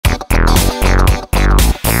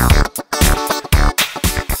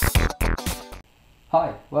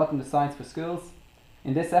welcome to Science for Schools.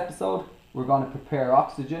 In this episode we're going to prepare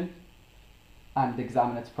oxygen and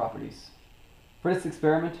examine its properties. For this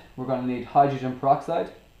experiment we're going to need hydrogen peroxide,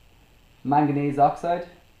 manganese oxide,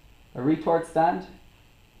 a retort stand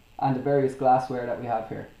and the various glassware that we have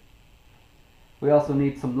here. We also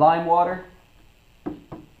need some lime water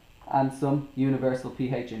and some universal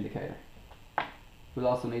pH indicator. We'll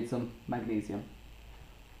also need some magnesium.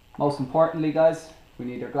 Most importantly guys, we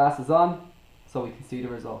need our glasses on so we can see the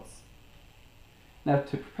results. Now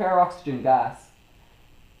to prepare oxygen gas,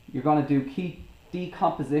 you're going to do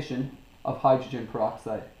decomposition of hydrogen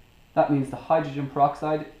peroxide. That means the hydrogen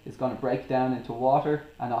peroxide is going to break down into water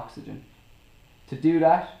and oxygen. To do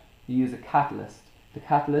that, you use a catalyst. The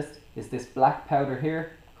catalyst is this black powder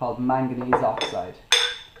here called manganese oxide.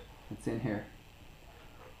 It's in here.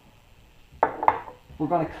 We're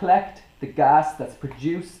going to collect the gas that's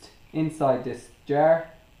produced inside this jar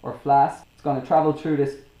or flask. It's going to travel through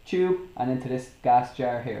this tube and into this gas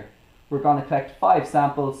jar here. We're going to collect 5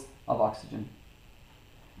 samples of oxygen.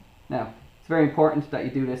 Now, it's very important that you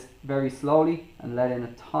do this very slowly and let in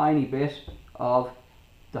a tiny bit of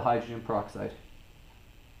the hydrogen peroxide.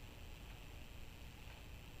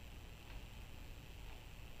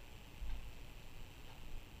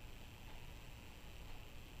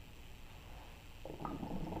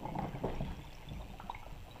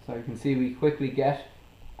 So you can see we quickly get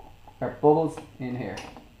our bubbles in here.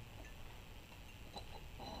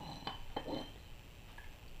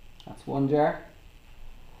 That's one jar.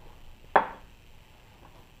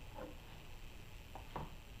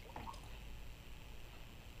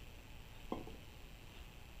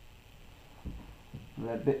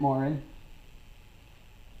 Let a bit more in.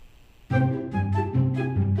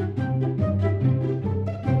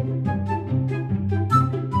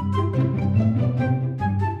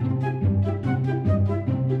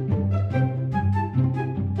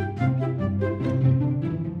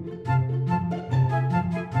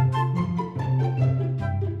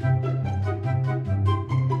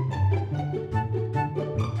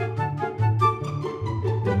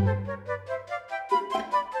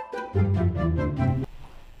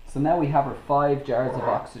 So now we have our 5 jars of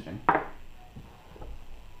oxygen.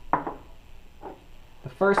 The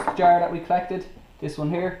first jar that we collected, this one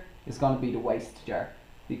here, is going to be the waste jar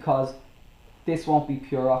because this won't be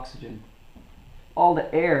pure oxygen. All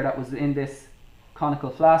the air that was in this conical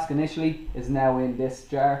flask initially is now in this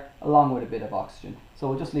jar along with a bit of oxygen. So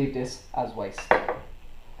we'll just leave this as waste.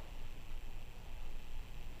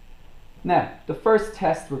 Now, the first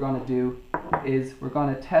test we're going to do is we're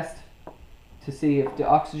going to test to see if the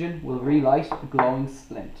oxygen will relight a glowing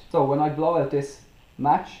splint. So when I blow out this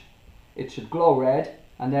match, it should glow red,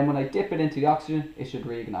 and then when I dip it into the oxygen, it should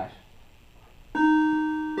reignite.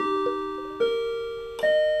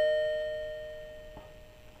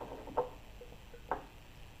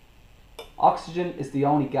 Oxygen is the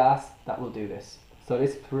only gas that will do this. So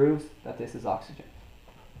this proves that this is oxygen.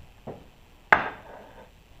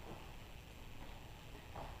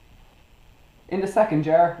 In the second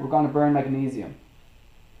jar, we're going to burn magnesium.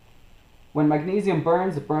 When magnesium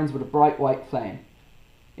burns, it burns with a bright white flame.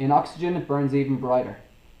 In oxygen, it burns even brighter.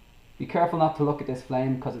 Be careful not to look at this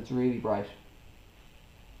flame because it's really bright.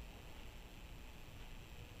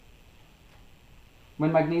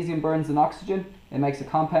 When magnesium burns in oxygen, it makes a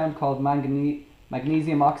compound called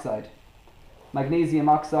magnesium oxide. Magnesium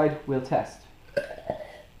oxide we'll test.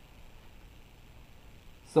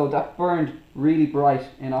 So that burned really bright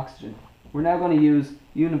in oxygen. We're now going to use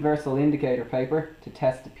universal indicator paper to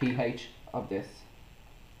test the pH of this.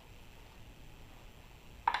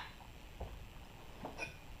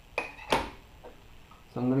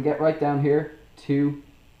 So I'm going to get right down here to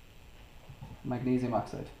magnesium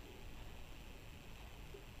oxide.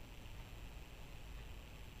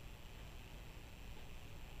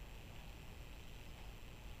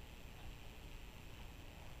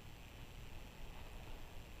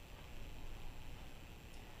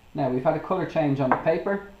 Now we've had a colour change on the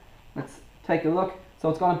paper. Let's take a look. So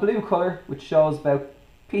it's got a blue colour which shows about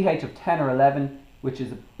pH of 10 or 11, which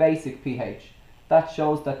is a basic pH. That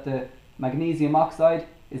shows that the magnesium oxide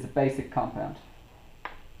is a basic compound.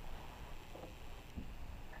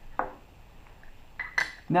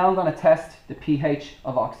 Now I'm going to test the pH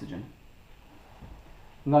of oxygen.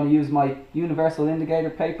 I'm going to use my universal indicator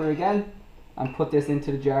paper again and put this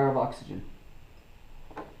into the jar of oxygen.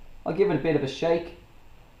 I'll give it a bit of a shake.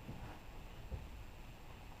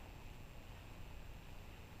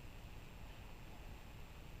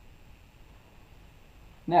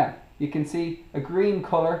 Now, you can see a green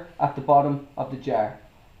colour at the bottom of the jar.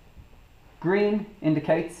 Green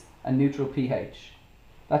indicates a neutral pH.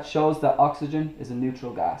 That shows that oxygen is a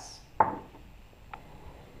neutral gas.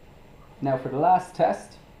 Now for the last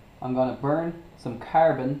test, I'm going to burn some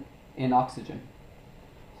carbon in oxygen.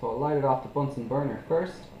 So I'll light it off the Bunsen burner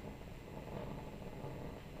first.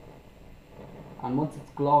 And once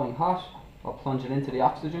it's glowing hot, I'll plunge it into the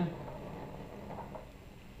oxygen.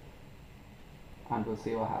 And we'll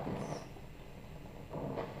see what happens.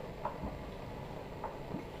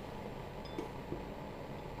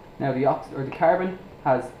 Now the carbon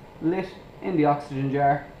has lit in the oxygen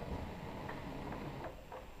jar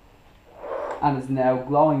and is now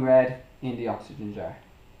glowing red in the oxygen jar.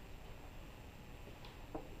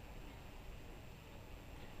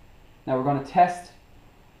 Now we're going to test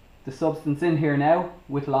the substance in here now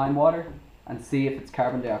with lime water and see if it's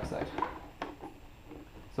carbon dioxide.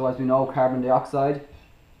 So as we know, carbon dioxide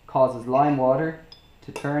causes lime water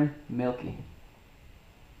to turn milky.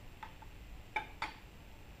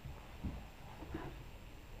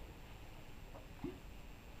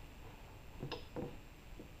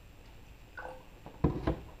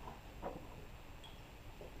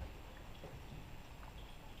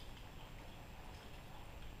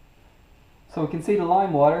 So we can see the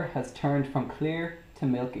lime water has turned from clear to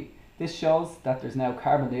milky. This shows that there's now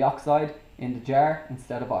carbon dioxide in the jar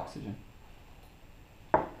instead of oxygen.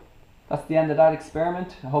 That's the end of that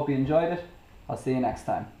experiment. I hope you enjoyed it. I'll see you next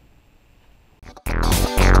time.